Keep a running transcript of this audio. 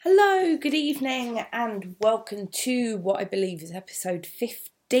Hello, good evening, and welcome to what I believe is episode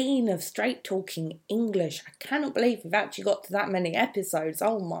 15 of Straight Talking English. I cannot believe we've actually got to that many episodes.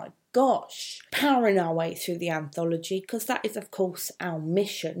 Oh my gosh. Powering our way through the anthology, because that is of course our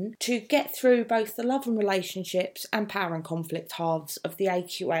mission, to get through both the love and relationships and power and conflict halves of the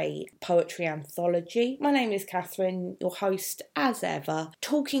AQA poetry anthology. My name is Catherine, your host as ever,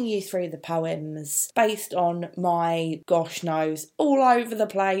 talking you through the poems based on my gosh knows all over the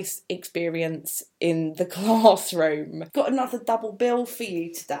place experience in the classroom. Got another double bill for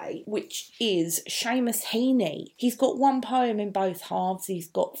you today, which is Seamus Heaney. He's got one poem in both halves. He's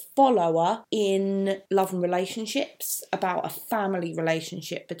got Follower in Love and Relationships, about a family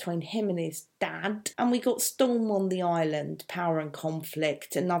relationship between him and his dad. And we got Storm on the Island, Power and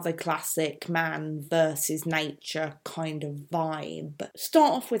Conflict, another classic man versus nature kind of vibe.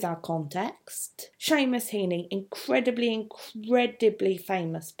 Start off with our context. Seamus Heaney, incredibly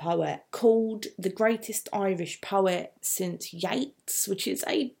famous poet, called the greatest Irish poet since Yeats, which is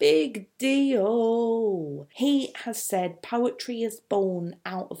a big deal. He has said poetry is born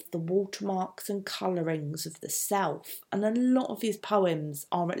out of the watermarks and colourings of the self, and a lot of his poems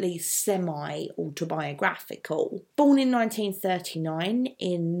are at least semi-autobiographical. Born in 1939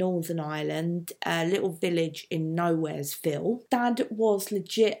 in Northern Ireland, a little village in Nowheresville, Dad was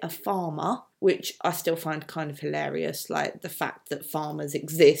legit a farmer, which I still find kind of hilarious, like the fact that farmers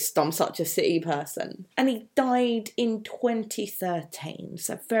exist. I'm such a city person. And he died in 2013,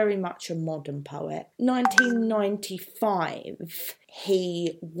 so very much a modern poet. 1995,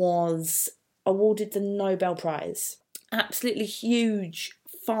 he was awarded the Nobel Prize. Absolutely huge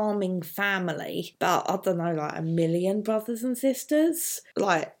farming family, but I don't know, like 1 million brothers and sisters?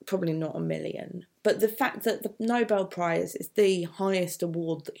 Like, probably not 1 million. But the fact that the Nobel Prize is the highest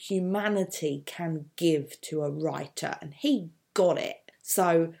award that humanity can give to a writer, and he got it.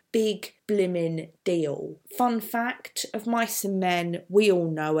 So, big blimmin' deal. Fun fact of Mice and Men, we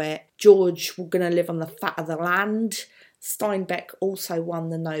all know it. George, we're going to live on the fat of the land. Steinbeck also won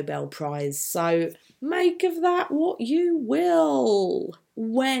the Nobel Prize, so make of that what you will.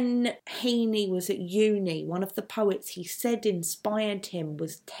 When Heaney was at uni, one of the poets he said inspired him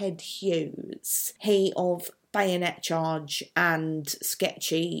was Ted Hughes. He of Bayonet Charge and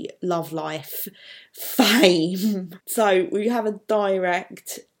sketchy Love Life fame. So we have a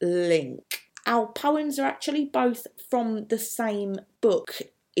direct link. Our poems are actually both from the same book.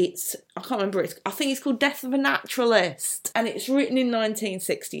 I can't remember, I think it's called Death of a Naturalist, and it's written in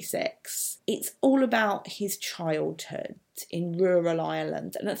 1966. It's all about his childhood in rural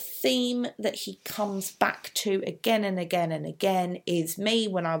Ireland, and a theme that he comes back to again and again and again is me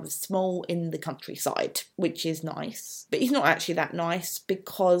when I was small in the countryside, which is nice. But he's not actually that nice,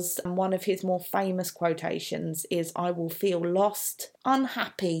 because one of his more famous quotations is, "I will feel lost,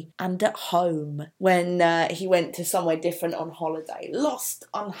 unhappy and at home," when he went to somewhere different on holiday. Lost,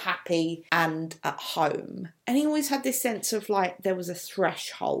 unhappy and at home. And he always had this sense of like there was a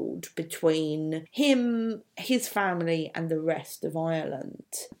threshold between him, his family and the rest of Ireland.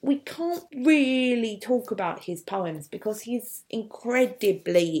 We can't really talk about his poems because he's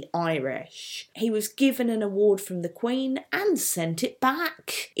incredibly Irish. He was given an award from the Queen and sent it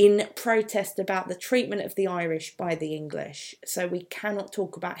back in protest about the treatment of the Irish by the English. So we cannot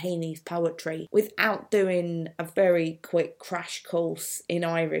talk about Heaney's poetry without doing a very quick crash course in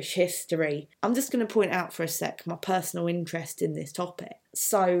Irish history. I'm just going to point out for a sec my personal interest in this topic.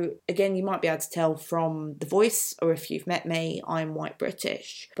 So, again, you might be able to tell from the voice, or if you've met me, I'm white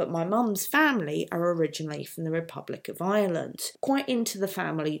British. But my mum's family are originally from the Republic of Ireland. Quite into the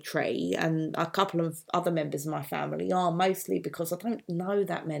family tree, and a couple of other members of my family are, mostly because I don't know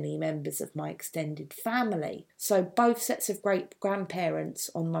that many members of my extended family. So both sets of great-grandparents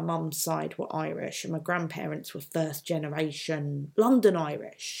on my mum's side were Irish, and my grandparents were first generation London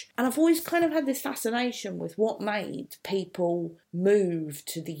Irish. And I've always kind of had this fascination with what made people move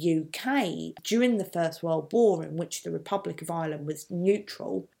to the UK during the First World War, in which the Republic of Ireland was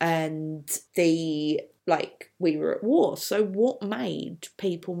neutral and we were at war. So what made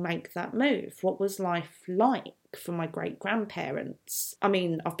people make that move? What was life like for my great-grandparents? I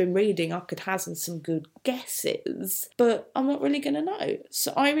mean, I've been reading, I could hazard some good guesses, but I'm not really going to know.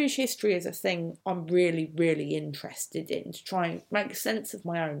 So Irish history is a thing I'm really, really interested in, to try and make sense of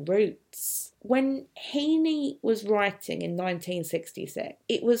my own roots. When Heaney was writing in 1966,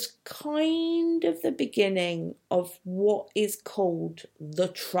 it was kind of the beginning of what is called the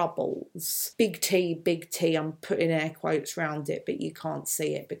Troubles. Big T, I'm putting air quotes around it, but you can't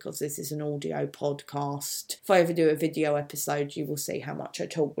see it because this is an audio podcast. If I ever do a video episode, you will see how much I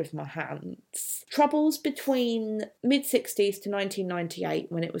talk with my hands. Troubles between mid-60s to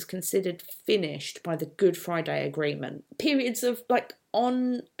 1998, when it was considered finished by the Good Friday Agreement. Periods of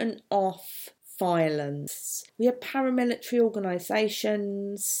on and off violence. We had paramilitary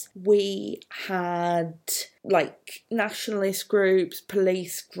organisations, we had nationalist groups,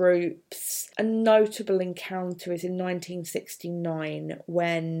 police groups. A notable encounter is in 1969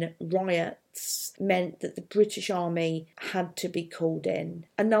 when riots meant that the British Army had to be called in.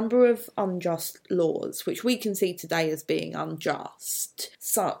 A number of unjust laws, which we can see today as being unjust,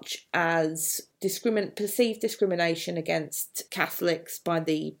 such as perceived discrimination against Catholics by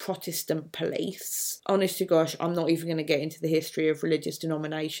the Protestant police. Honest to gosh, I'm not even going to get into the history of religious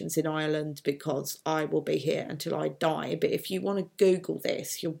denominations in Ireland because I will be here until I die. But if you want to Google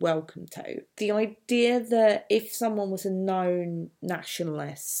this, you're welcome to. The idea that if someone was a known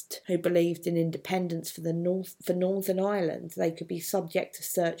nationalist who believed in independence for Northern Ireland, they could be subject to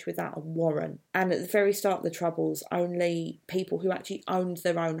search without a warrant. And at the very start of the Troubles, only people who actually owned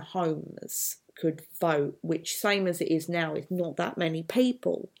their own homes could vote, which, same as it is now, is not that many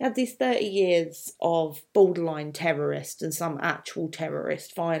people. You had these 30 years of borderline terrorist and some actual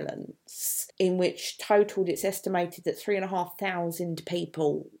terrorist violence, in which totaled, it's estimated that 3,500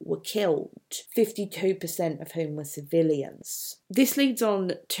 people were killed, 52% of whom were civilians. This leads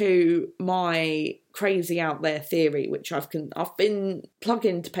on to my crazy out there theory, which I've been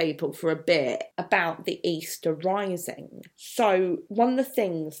plugging to people for a bit, about the Easter Rising. So one of the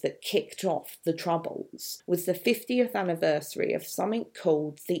things that kicked off the Troubles was the 50th anniversary of something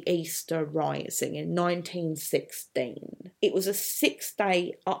called the Easter Rising in 1916. It was a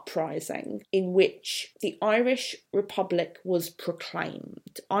 6-day uprising in which the Irish Republic was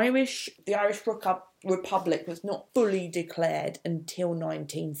proclaimed. The Irish Republic was not fully declared until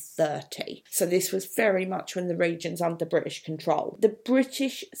 1930. So this was very much when the region's under British control. The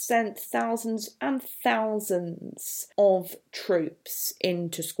British sent thousands and thousands of troops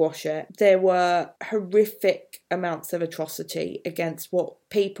in to squash it. There were horrific amounts of atrocity against what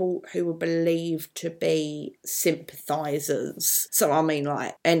people who were believed to be sympathisers. So I mean,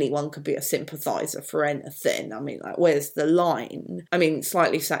 anyone could be a sympathiser for anything. I mean, where's the line? I mean,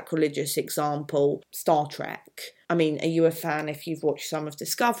 slightly sacrilegious example, Star Trek. I mean, are you a fan if you've watched some of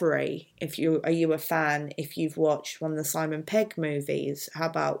Discovery? Are you a fan if you've watched one of the Simon Pegg movies? How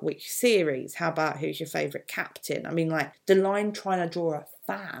about which series? How about who's your favourite captain? I mean, the line trying to draw a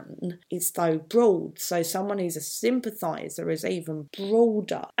fan is so broad. So someone who's a sympathiser is even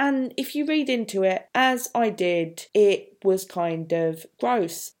broader. And if you read into it, as I did, it was kind of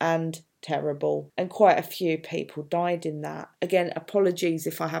gross and terrible, and quite a few people died in that. Again, apologies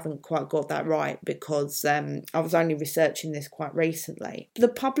if I haven't quite got that right, because I was only researching this quite recently. The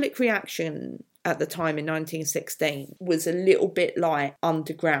public reaction at the time in 1916 was a little bit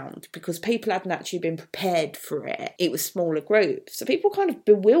underground, because people hadn't actually been prepared for it. It was smaller groups, so people kind of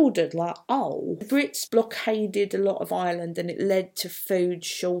bewildered, the Brits blockaded a lot of Ireland and it led to food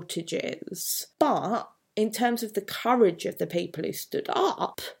shortages. But in terms of the courage of the people who stood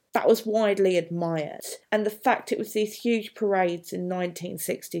up, that was widely admired. And the fact it was these huge parades in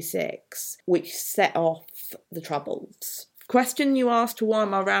 1966 which set off the Troubles. Question you asked, why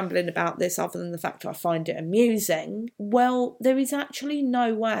am I rambling about this other than the fact I find it amusing? Well, there is actually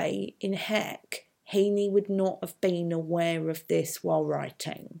no way in heck Heaney would not have been aware of this while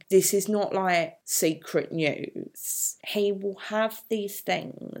writing. This is not secret news. He will have these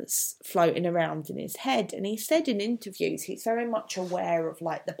things floating around in his head, and he said in interviews he's very much aware of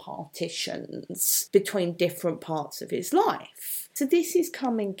the partitions between different parts of his life. So this is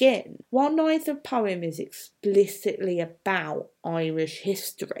coming in. While neither poem is explicitly about Irish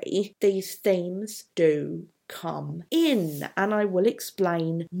history, these themes do come in, and I will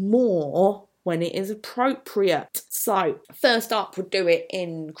explain more when it is appropriate. So, first up, we'll do it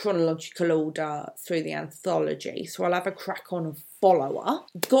in chronological order through the anthology. So I'll have a crack on a follower.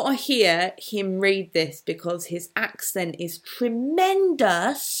 Gotta hear him read this because his accent is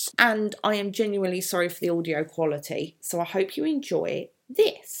tremendous, and I am genuinely sorry for the audio quality. So I hope you enjoy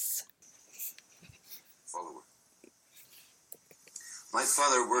this. Follower. My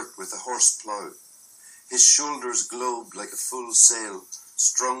father worked with a horse plough. His shoulders globed like a full sail,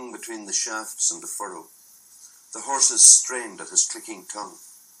 strung between the shafts and the furrow. The horses strained at his clicking tongue.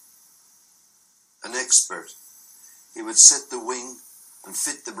 An expert, he would set the wing, and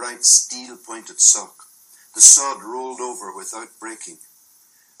fit the bright steel-pointed sock. The sod rolled over without breaking.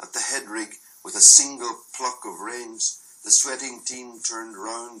 At the head rig, with a single pluck of reins, the sweating teen turned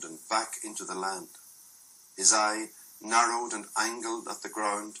round and back into the land. His eye narrowed and angled at the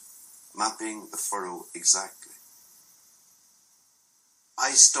ground, mapping the furrow exactly.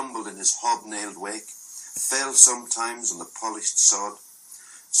 I stumbled in his hobnailed wake, fell sometimes on the polished sod.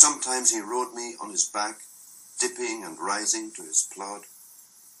 Sometimes he rode me on his back, dipping and rising to his plod.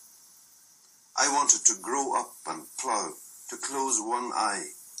 I wanted to grow up and plough, to close one eye,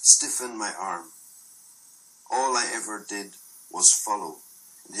 stiffen my arm. All I ever did was follow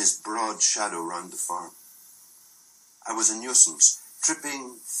in his broad shadow round the farm. I was a nuisance,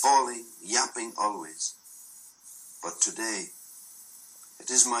 tripping, falling, yapping always. But today, it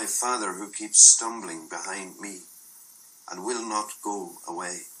is my father who keeps stumbling behind me and will not go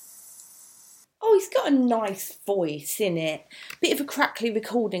away. Oh, he's got a nice voice, innit? Bit of a crackly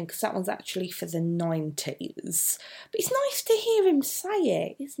recording because that one's actually for the 90s. But it's nice to hear him say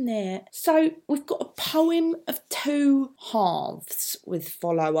it, isn't it? So we've got a poem of two halves with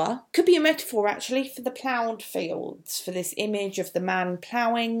follower. Could be a metaphor, actually, for the ploughed fields, for this image of the man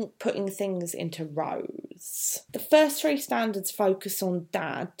ploughing, putting things into rows. The first three standards focus on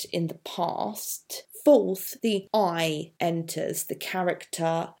Dad in the past. Fourth, the I enters the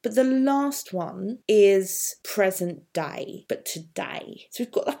character, but the last one is present day, but today. So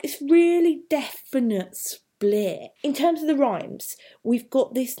we've got like this really definite split. In terms of the rhymes, we've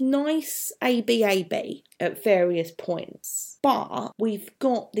got this nice ABAB at various points, but we've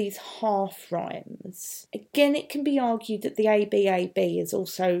got these half rhymes. Again, it can be argued that the ABAB is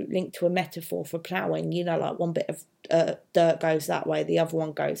also linked to a metaphor for ploughing, you know, like one bit of dirt goes that way, the other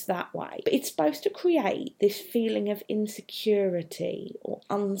one goes that way. But it's supposed to create this feeling of insecurity or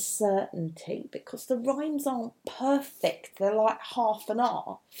uncertainty because the rhymes aren't perfect, they're like half and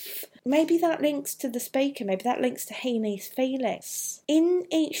half. Maybe that links to the speaker, maybe that links to Heaney's feelings. In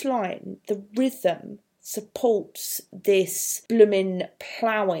each line, the rhythm supports this blooming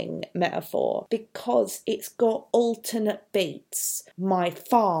ploughing metaphor because it's got alternate beats. My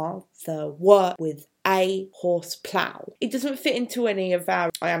father worked with a horse plough. It doesn't fit into any of our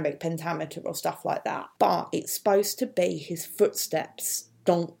iambic pentameter or stuff like that, but it's supposed to be his footsteps.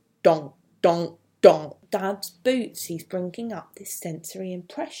 Donk, donk, donk, donk. Dad's boots, he's bringing up this sensory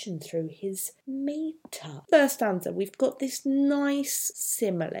impression through his meter. First stanza, we've got this nice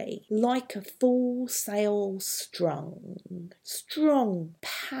simile, like a full sail strung. Strong,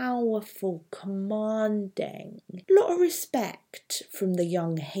 powerful, commanding. A lot of respect from the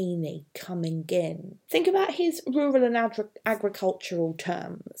young Heaney coming in. Think about his rural and agricultural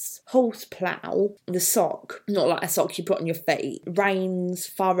terms. Horse plough, the sock, not like a sock you put on your feet. Reins,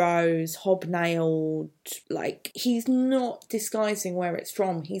 furrows, hobnailed. Like, he's not disguising where it's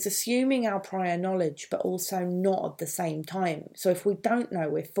from. He's assuming our prior knowledge, but also not at the same time. So if we don't know,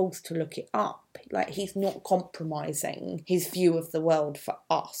 we're forced to look it up. Like, he's not compromising his view of the world for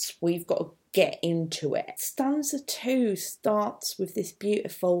us. We've got to get into it. Stanza 2 starts with this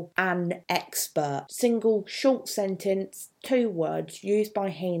beautiful "an expert." Single short sentence, 2 words used by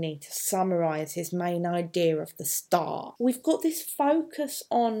Heaney to summarise his main idea of the start. We've got this focus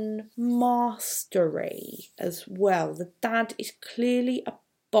on mastery as well. The dad is clearly a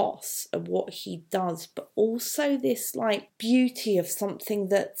boss of what he does, but also this like beauty of something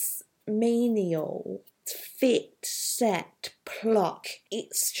that's menial, fit, set, pluck.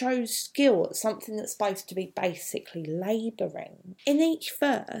 It shows skill. It's something that's supposed to be basically labouring. In each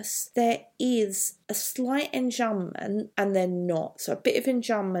verse, there is a slight enjambment and then not. So a bit of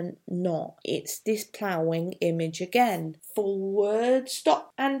enjambment, not. It's this ploughing image again. Forward,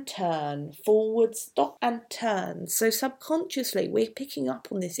 stop and turn. Forward, stop and turn. So subconsciously, we're picking up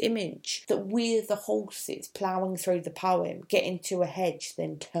on this image that we're the horses ploughing through the poem, getting to a hedge,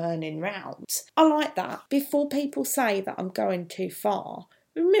 then turning round. I like that. Before people say that I'm going too far,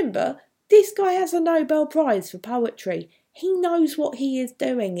 remember, this guy has a Nobel Prize for poetry. He knows what he is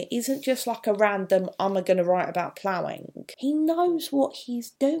doing. It isn't just like a random, I'm going to write about ploughing. He knows what he's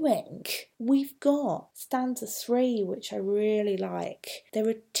doing. We've got stanza 3, which I really like. They're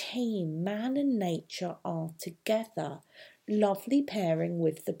a team. Man and nature are together. Lovely pairing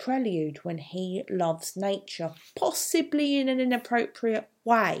with the prelude when he loves nature, possibly in an inappropriate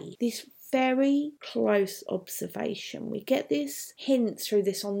way. This very close observation. We get this hint through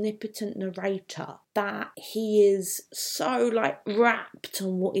this omnipotent narrator that he is so like rapt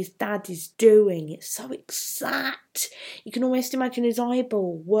on what his dad is doing. It's so exact. You can almost imagine his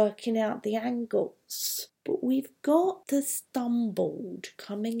eyeball working out the angles. But we've got the stumbled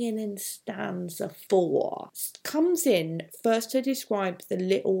coming in stanza 4. Comes in first to describe the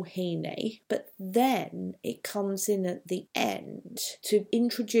little Heaney, but then it comes in at the end to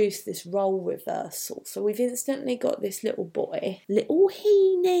introduce this role reversal. So we've instantly got this little boy, little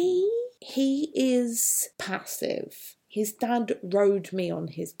Heaney. He is passive. His dad rode me on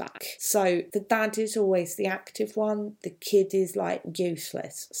his back. So the dad is always the active one. The kid is like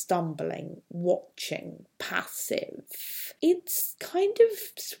useless, stumbling, watching, passive. It's kind of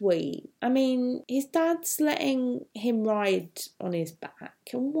sweet. I mean, his dad's letting him ride on his back.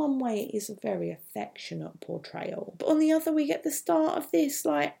 In one way, it is a very affectionate portrayal. But on the other, we get the start of this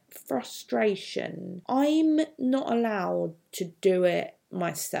like frustration. I'm not allowed to do it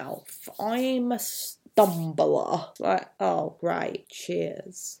myself. I'm a stumbler. Like, oh great,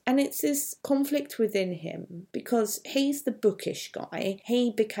 cheers. And it's this conflict within him because he's the bookish guy.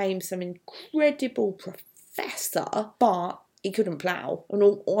 He became some incredible professor, but he couldn't plough. And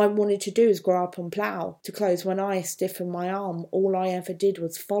all I wanted to do is grow up and plough. To close one eye, stiffen my arm. All I ever did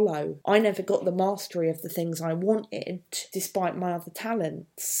was follow. I never got the mastery of the things I wanted, despite my other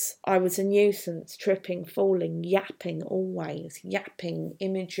talents. I was a nuisance, tripping, falling, yapping always. Yapping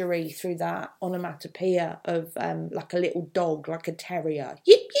imagery through that onomatopoeia of like a little dog, like a terrier.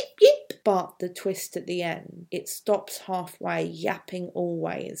 Yip, yip, yip. But the twist at the end, it stops halfway, yapping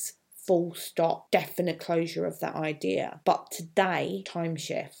always. Full stop, definite closure of that idea. But today, time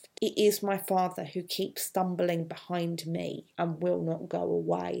shift. It is my father who keeps stumbling behind me and will not go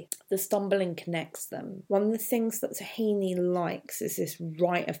away. The stumbling connects them. One of the things that Heaney likes is this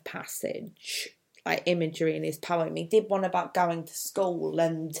rite of passage, like imagery in his poem. He did one about going to school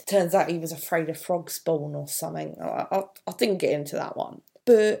and turns out he was afraid of frog spawn or something. I didn't get into that one.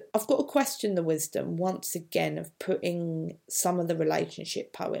 But I've got to question the wisdom once again of putting some of the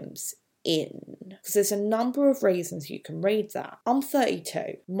relationship poems in, because there's a number of reasons you can read that. I'm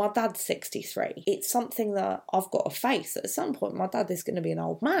 32, my dad's 63. It's something that I've got to face. At some point my dad is going to be an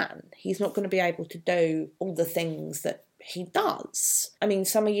old man. He's not going to be able to do all the things that he does. I mean,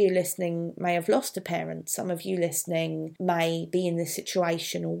 some of you listening may have lost a parent. Some of you listening may be in this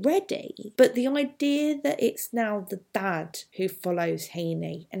situation already. But the idea that it's now the dad who follows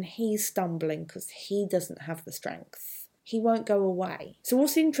Heaney and he's stumbling because he doesn't have the strength. He won't go away. So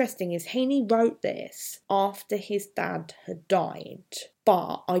what's interesting is Heaney wrote this after his dad had died.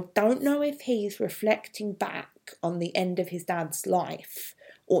 But I don't know if he's reflecting back on the end of his dad's life,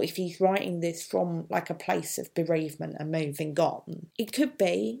 or if he's writing this from like a place of bereavement and moving on. It could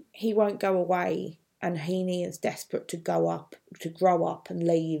be he won't go away and Heaney is desperate to grow up and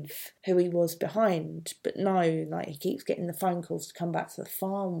leave who he was behind. But no, like he keeps getting the phone calls to come back to the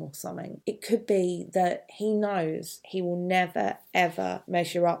farm or something. It could be that he knows he will never ever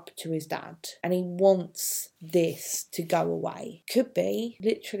measure up to his dad and he wants this to go away. Could be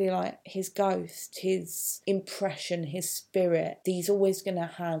literally like his ghost, his impression, his spirit. He's always going to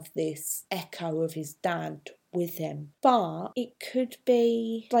have this echo of his dad with him. But it could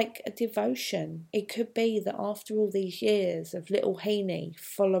be like a devotion. It could be that after all these years of little Heaney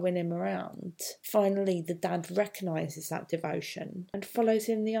following him around, finally the dad recognises that devotion and follows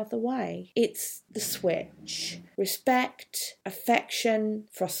him the other way. It's the switch. Respect, affection,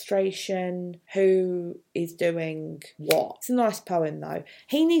 frustration, who is doing what. It's a nice poem though.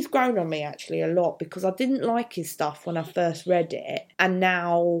 Heaney's grown on me actually a lot because I didn't like his stuff when I first read it, and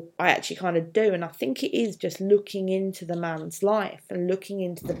now I actually kind of do, and I think it is just looking into the man's life and looking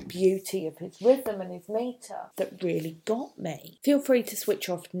into the beauty of his rhythm and his metre that really got me. Feel free to switch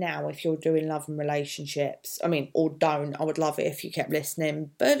off now if you're doing love and relationships. I mean, or don't. I would love it if you kept listening,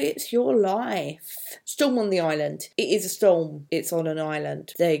 but it's your life. Storm on the island. It is a storm. It's on an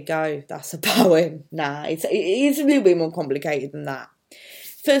island. There you go. That's a poem. Nah, it is a little bit more complicated than that.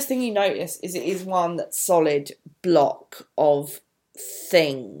 First thing you notice is it is one solid block of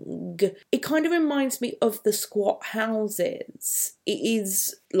thing. It kind of reminds me of the squat houses. It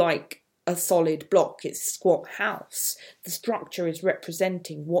is like a solid block. It's a squat house. The structure is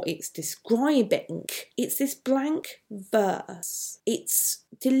representing what it's describing. It's this blank verse. It's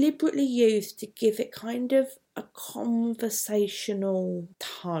deliberately used to give it kind of a conversational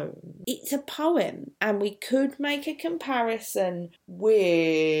tone. It's a poem, and we could make a comparison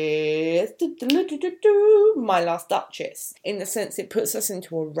with My Last Duchess, in the sense it puts us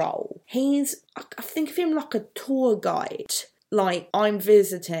into a role. I think of him like a tour guide. Like, I'm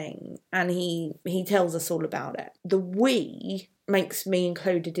visiting and he tells us all about it. The we makes me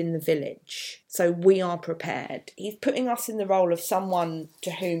included in the village, so we are prepared. He's putting us in the role of someone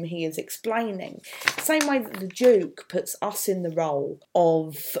to whom he is explaining. Same way that the Duke puts us in the role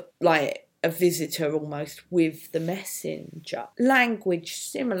of, like, a visitor almost with the messenger. Language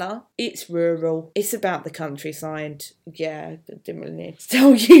similar. It's rural. It's about the countryside. Yeah, I didn't really need to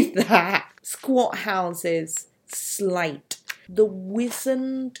tell you that. Squat houses. Slate. The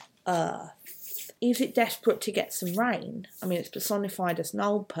wizened earth. Is it desperate to get some rain? I mean, it's personified as an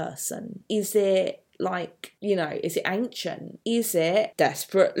old person. Is it like, is it ancient? Is it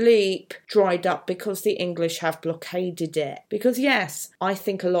desperate leap, dried up because the English have blockaded it? Because yes, I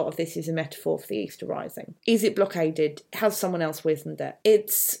think a lot of this is a metaphor for the Easter Rising. Is it blockaded? Has someone else wizened it?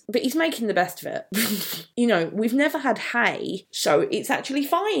 But he's making the best of it. We've never had hay, so it's actually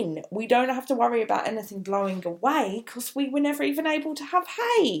fine. We don't have to worry about anything blowing away because we were never even able to have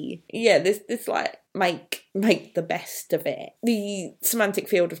hay. Yeah, this like make the best of it. The semantic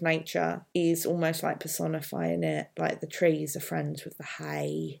field of nature is almost like personifying it, like the trees are friends with the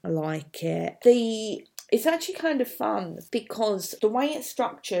hay. I like it. It's actually kind of fun because the way it's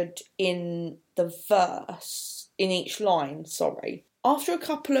structured in the verse, in each line, after a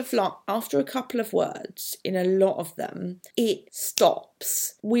couple of words, in a lot of them, it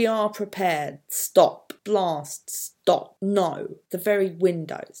stops. We are prepared. Stop. Blast. Stop. No. The very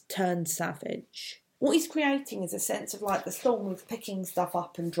windows turn savage. What he's creating is a sense of like the storm is picking stuff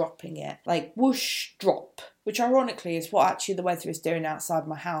up and dropping it. Like whoosh, drop. Which ironically is what actually the weather is doing outside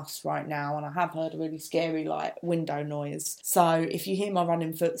my house right now. And I have heard a really scary like window noise. So if you hear my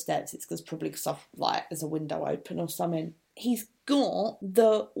running footsteps, it's probably because there's a window open or something. He's got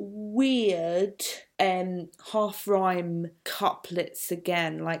the weird half-rhyme couplets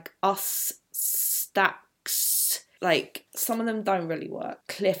again. Like us stacks. Like some of them don't really work.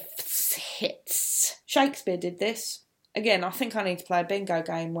 Cliffs, hits. Shakespeare did this. Again, I think I need to play a bingo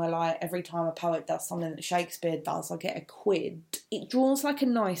game where like every time a poet does something that Shakespeare does, I get a quid. It draws like a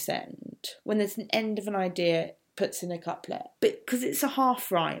nice end. When there's an end of an idea, it puts in a couplet. But because it's a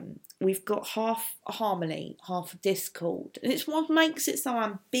half rhyme, we've got half a harmony, half a discord. And it's what makes it so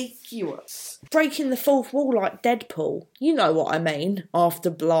ambiguous. Breaking the fourth wall like Deadpool. You know what I mean. After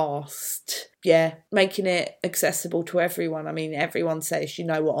blast. Yeah, making it accessible to everyone. I mean, everyone says, you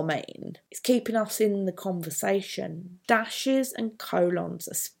know what I mean. It's keeping us in the conversation. Dashes and colons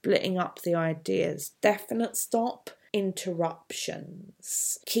are splitting up the ideas. Definite stop.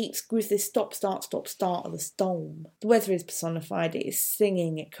 Interruptions. Keeps with this stop, start of the storm. The weather is personified, it is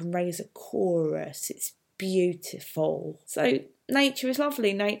singing, it can raise a chorus, it's beautiful. So nature is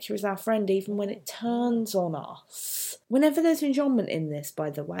lovely, nature is our friend even when it turns on us. Whenever there's enjambment in this, by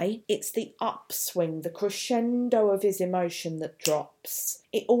the way, it's the upswing, the crescendo of his emotion that drops.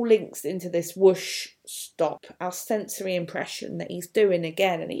 It all links into this whoosh, stop, our sensory impression that he's doing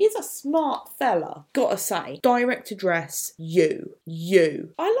again. And he is a smart fella, gotta say. Direct address, you.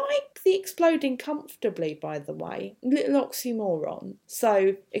 I like the exploding comfortably, by the way. Little oxymoron.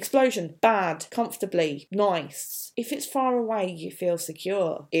 So, explosion, bad, comfortably, nice. If it's far away, you feel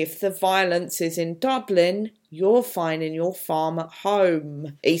secure. If the violence is in Dublin, you're fine in your farm at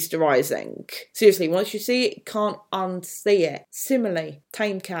home. Easter Rising. Seriously, once you see it, you can't unsee it. Similarly,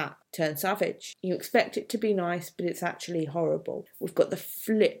 tame cat. Turn savage. You expect it to be nice, but it's actually horrible. We've got the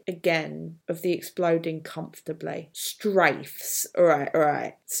flip again of the exploding comfortably. Strafes.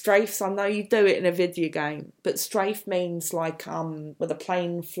 Alright. Strafes, I know you do it in a video game, but strafe means like where the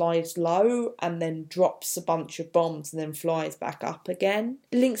plane flies low and then drops a bunch of bombs and then flies back up again.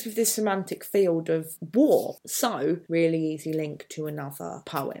 It links with this semantic field of war. So, really easy link to another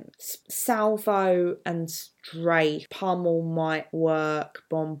poem. Salvo and strafe. Pummel might work.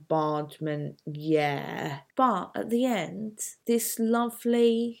 Bombardment, yeah. But at the end, this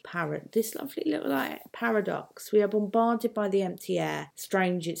lovely little like paradox. We are bombarded by the empty air.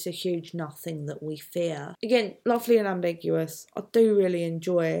 Strange, it's a huge nothing that we fear. Again, lovely and ambiguous. I do really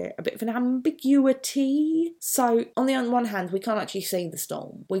enjoy a bit of an ambiguity. So, on the one hand, we can't actually see the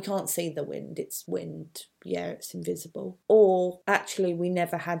storm. We can't see the wind. It's wind. Yeah, it's invisible. Or, actually, we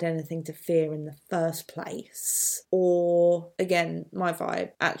never had anything to fear in the first place. Or, again, my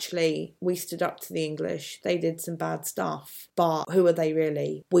vibe, actually, we stood up to the English. They did some bad stuff. But who are they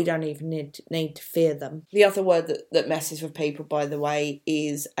really? We don't even need to fear them. The other word that messes with people, by the way,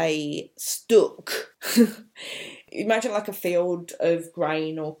 is a stook. Imagine like a field of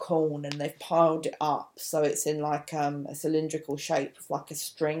grain or corn and they've piled it up so it's in like a cylindrical shape with like a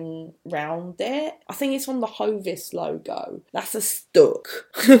string round it. I think it's on the Hovis logo. That's a stook.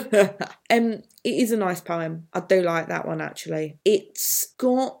 It is a nice poem. I do like that one actually. It's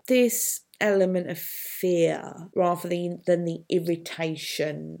got this element of fear rather than the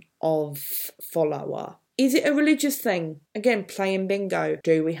irritation of follower. Is it a religious thing? Again, playing bingo.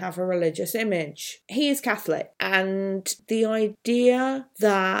 Do we have a religious image? He is Catholic, and the idea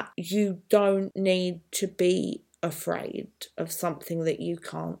that you don't need to be afraid of something that you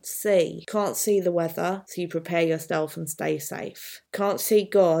can't see. Can't see the weather, so you prepare yourself and stay safe. Can't see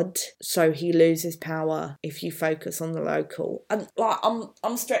God, so he loses power if you focus on the local. And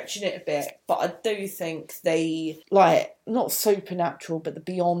I'm stretching it a bit, but I do think not supernatural, but the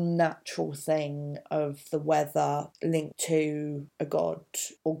beyond natural thing of the weather linked to a god,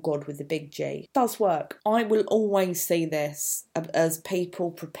 or God with a big G, does work. I will always see this as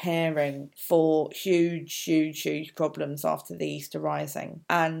people preparing for huge problems after the Easter Rising,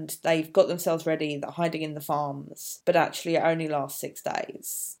 and they've got themselves ready, they're hiding in the farms, but actually it only lasts 6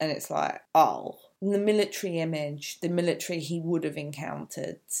 days, and it's like, oh. The military image, the military he would have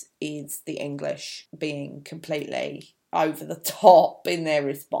encountered, is the English being completely over the top in their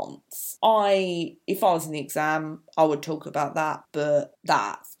response. If I was in the exam, I would talk about that, but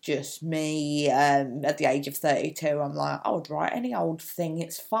that's just me. At the age of 32, I'm like, I would write any old thing,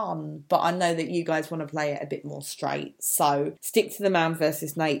 it's fun. But I know that you guys want to play it a bit more straight, so stick to the man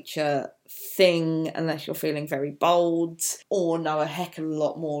versus nature thing unless you're feeling very bold or know a heck of a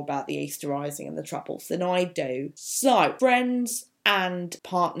lot more about the Easter Rising and the Troubles than I do. So, friends and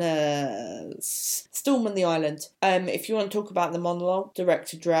partners. Storm on the Island. If you want to talk about the monologue,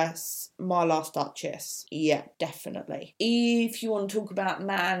 direct address, My Last Duchess. Yeah, definitely. If you want to talk about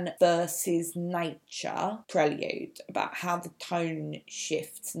man versus nature, Prelude, about how the tone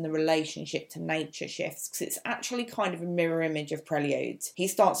shifts and the relationship to nature shifts, because it's actually kind of a mirror image of Prelude. He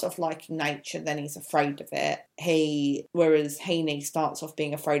starts off liking nature, then he's afraid of it. Whereas Heaney starts off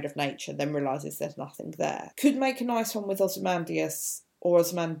being afraid of nature, then realises there's nothing there. Could make a nice one with Ozymandias or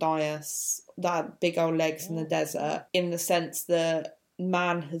Ozymandias, that big old legs in the desert, in the sense that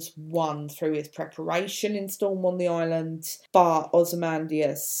man has won through his preparation in Storm on the Island, but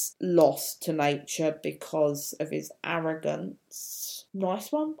Ozymandias lost to nature because of his arrogance.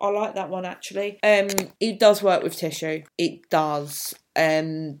 Nice one. I like that one, actually. It does work with tissue. It does.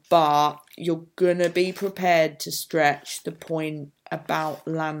 But you're gonna be prepared to stretch the point about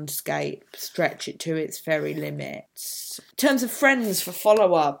landscape, stretch it to its very limits. In terms of friends for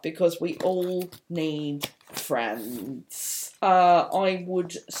follow-up, because we all need friends, I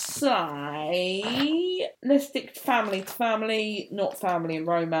would say let's stick to family, not family and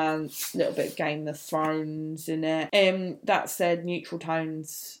romance, a little bit of Game of Thrones in it. That said, neutral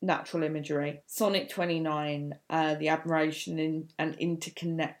tones, natural imagery. Sonic 29, the admiration and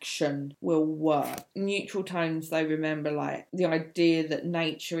interconnection will work. Neutral tones, though, remember, like, the idea that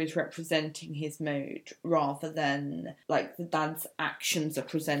nature is representing his mood rather than, like, the dad's actions are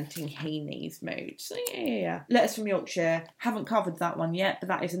presenting Heaney's mood. So, yeah. Letters from Yorkshire. Haven't covered that one yet, but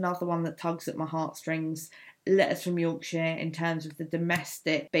that is another one that tugs at my heartstrings. Letters from Yorkshire, in terms of the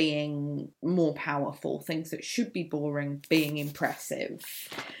domestic being more powerful, things that should be boring being impressive.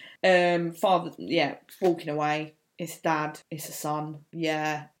 Father, yeah, walking away. It's a dad, it's a son.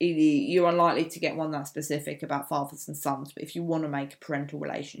 Yeah, you're unlikely to get one that specific about fathers and sons, but if you want to make a parental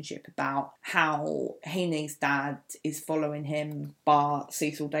relationship about how Heaney's dad is following him, but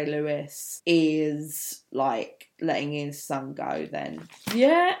Cecil Day-Lewis is, like, letting his son go, then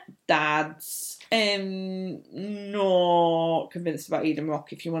yeah, dads. Not convinced about Eden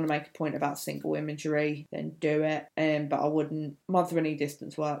Rock. If you want to make a point about single imagery, then do it. But I wouldn't. Mother-any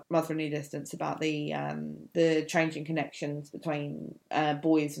distance work. Mother-any distance about the changing connections between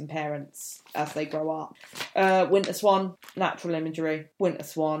boys and parents as they grow up. Winter Swan, natural imagery. Winter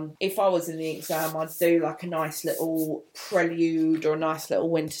Swan. If I was in the exam, I'd do like a nice little prelude or a nice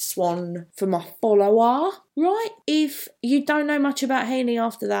little Winter Swan for my follower. Right? If you don't know much about Heaney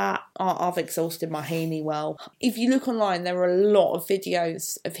after that, I've exhausted my Heaney well. If you look online, there are a lot of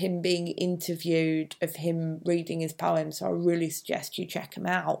videos of him being interviewed, of him reading his poems, so I really suggest you check them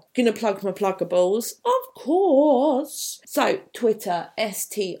out. Gonna plug my pluggables, of course. So, Twitter,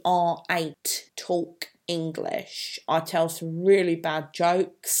 STR8Talk English. I tell some really bad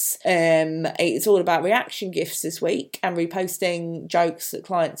jokes. It's all about reaction gifs this week and reposting jokes that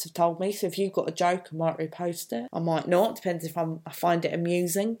clients have told me. So if you've got a joke, I might repost it. I might not. Depends if I find it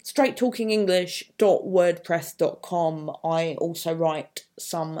amusing. straighttalkingenglish.wordpress.com. I also write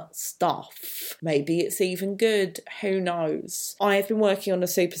some stuff. Maybe it's even good. Who knows? I have been working on a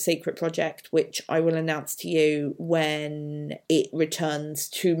super secret project, which I will announce to you when it returns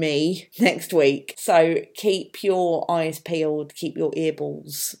to me next week. So keep your eyes peeled, keep your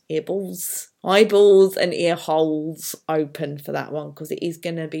earballs eyeballs and ear holes open for that one, because it is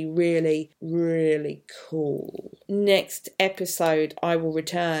going to be really, really cool. Next episode, I will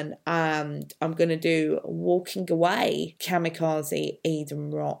return and I'm going to do Walking Away, Kamikaze,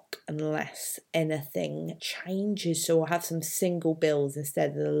 Eden Rock, unless anything changes. So I'll have some single bills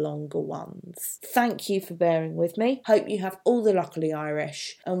instead of the longer ones. Thank you for bearing with me. Hope you have all the luckily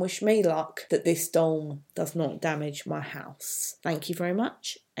Irish, and wish me luck that this storm does not damage my house. Thank you very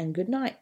much and good night.